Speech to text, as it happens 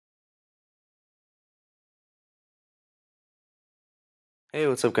Hey,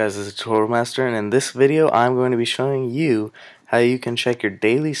 what's up guys, this is Tutorial Master, and in this video I'm going to be showing you how you can check your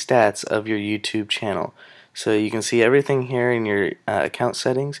daily stats of your YouTube channel. So you can see everything here in your account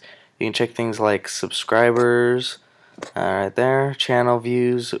settings. You can check things like subscribers, right there, channel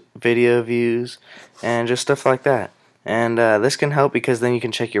views, video views, and just stuff like that. And this can help because then you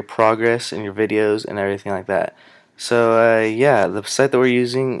can check your progress in your videos and everything like that. So yeah, the site that we're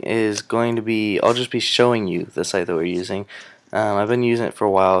using is going to be, I'll just be showing you the site that we're using. I've been using it for a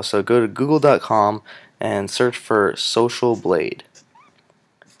while, so go to google.com and search for SocialBlade.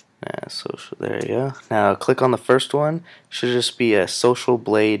 There you go. Now click on the first one. It should just be a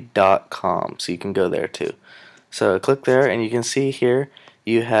socialblade.com, so you can go there too. So click there, and you can see here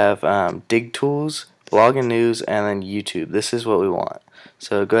you have dig tools, blog and news, and then YouTube. This is what we want.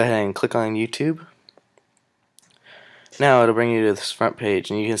 So go ahead and click on YouTube. Now it'll bring you to this front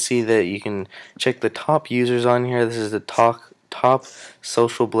page, and you can see that you can check the top users on here. This is the top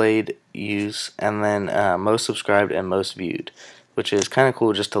SocialBlade use, and then most subscribed and most viewed, which is kind of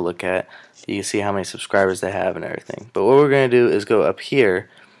cool just to look at. You can see how many subscribers they have and everything. But what we're going to do is go up here,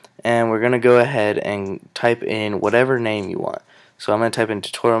 and we're going to go ahead and type in whatever name you want. So I'm going to type in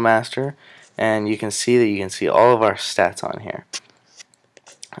Tutorial Master, and you can see that you can see all of our stats on here.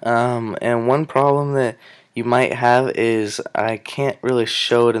 And one problem that you might have is I can't really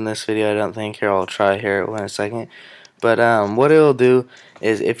show it in this video, I don't think. Here, I'll try here in a second. But what it'll do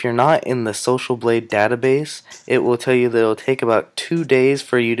is if you're not in the SocialBlade database, it will tell you that it'll take about 2 days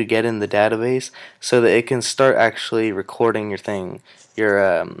for you to get in the database so that it can start actually recording your thing,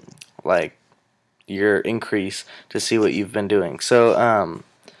 your like your increase to see what you've been doing. So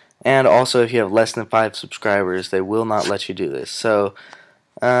and also if you have less than 5 subscribers, they will not let you do this. So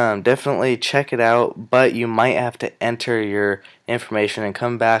definitely check it out, but you might have to enter your information and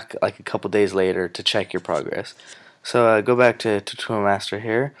come back like a couple days later to check your progress. So go back to Tutorial Master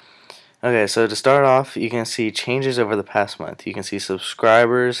here. Okay, so to start off, you can see changes over the past month. You can see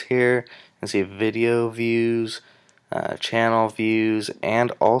subscribers here, you can see video views, channel views,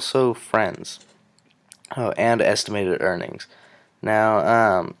 and also friends. Oh, and estimated earnings.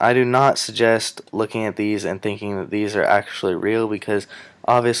 Now, I do not suggest looking at these and thinking that these are actually real, because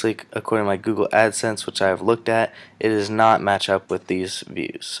obviously, according to my Google AdSense, which I've looked at, it does not match up with these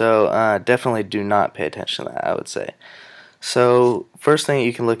views. So definitely do not pay attention to that, I would say. So first thing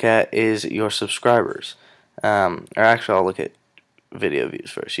you can look at is your subscribers. Or actually, I'll look at video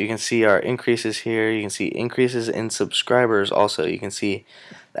views first. You can see our increases here. You can see increases in subscribers also. You can see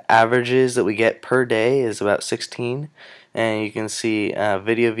the averages that we get per day is about 16, and you can see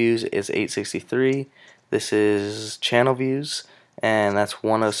video views is 863. This is channel views, and that's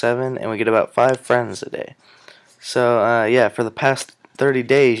 107, and we get about 5 friends a day. So yeah, for the past 30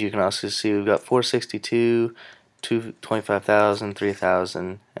 days, you can also see we've got 462, 25,000,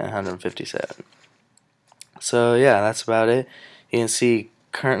 3,000, and 157. So yeah, that's about it. You can see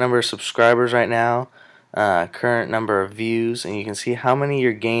current number of subscribers right now, current number of views, and you can see how many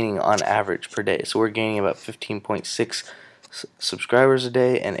you're gaining on average per day. So we're gaining about 15.6 subscribers a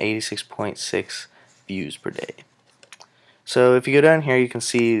day and 86.6 views per day. So if you go down here, you can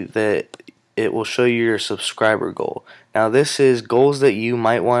see that it will show you your subscriber goal. Now this is goals that you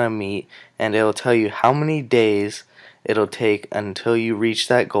might want to meet, and it will tell you how many days it'll take until you reach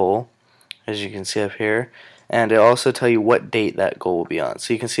that goal, as you can see up here. And it'll also tell you what date that goal will be on.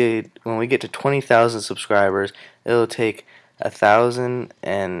 So you can see when we get to 20,000 subscribers, it'll take 1,000,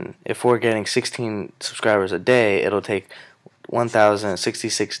 and if we're getting 16 subscribers a day, it'll take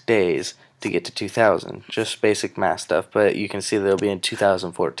 1,066 days to get to 2,000. Just basic math stuff, but you can see that it'll be in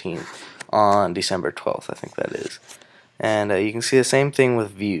 2014 on December 12th, I think that is. And you can see the same thing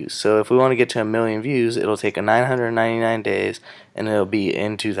with views. So if we want to get to 1,000,000 views, it'll take 999 days, and it'll be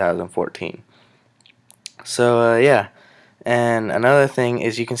in 2014. So yeah, and another thing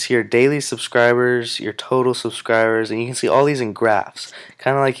is you can see your daily subscribers, your total subscribers, and you can see all these in graphs,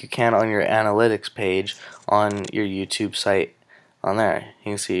 kind of like you can on your analytics page on your YouTube site. On there,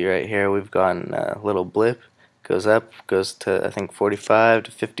 you can see right here we've gotten a little blip, goes up, goes to I think 45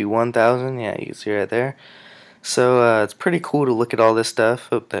 to 51,000. Yeah, you can see right there. So it's pretty cool to look at all this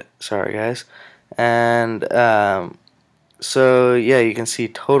stuff. Sorry guys. And so yeah, you can see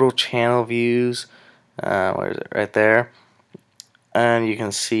total channel views. Where is it? Right there. And you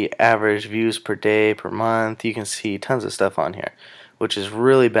can see average views per day, per month. You can see tons of stuff on here, which is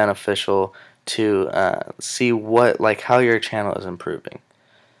really beneficial to see how your channel is improving.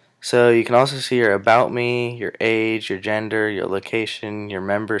 So you can also see your about me, your age, your gender, your location, your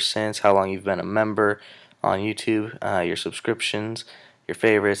member since, how long you've been a member on YouTube, your subscriptions, your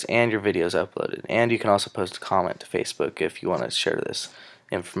favorites, and your videos uploaded. And you can also post a comment to Facebook if you want to share this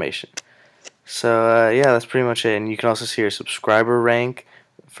information. So yeah, that's pretty much it. And you can also see your subscriber rank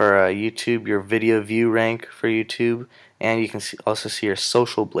for YouTube, your video view rank for YouTube, and you can also see your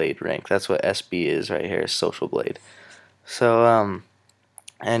SocialBlade rank. That's what SB is right here, is SocialBlade. So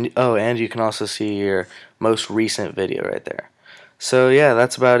and you can also see your most recent video right there. So yeah,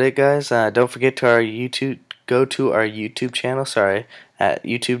 that's about it, guys. Don't forget to go to our YouTube channel, at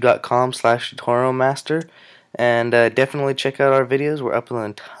youtube.com/tutorialmaster, and definitely check out our videos. We're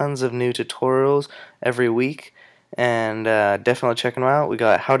uploading tons of new tutorials every week, and definitely check them out. We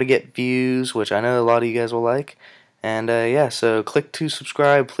got how to get views, which I know a lot of you guys will like, and yeah, so click to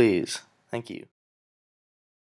subscribe, please. Thank you.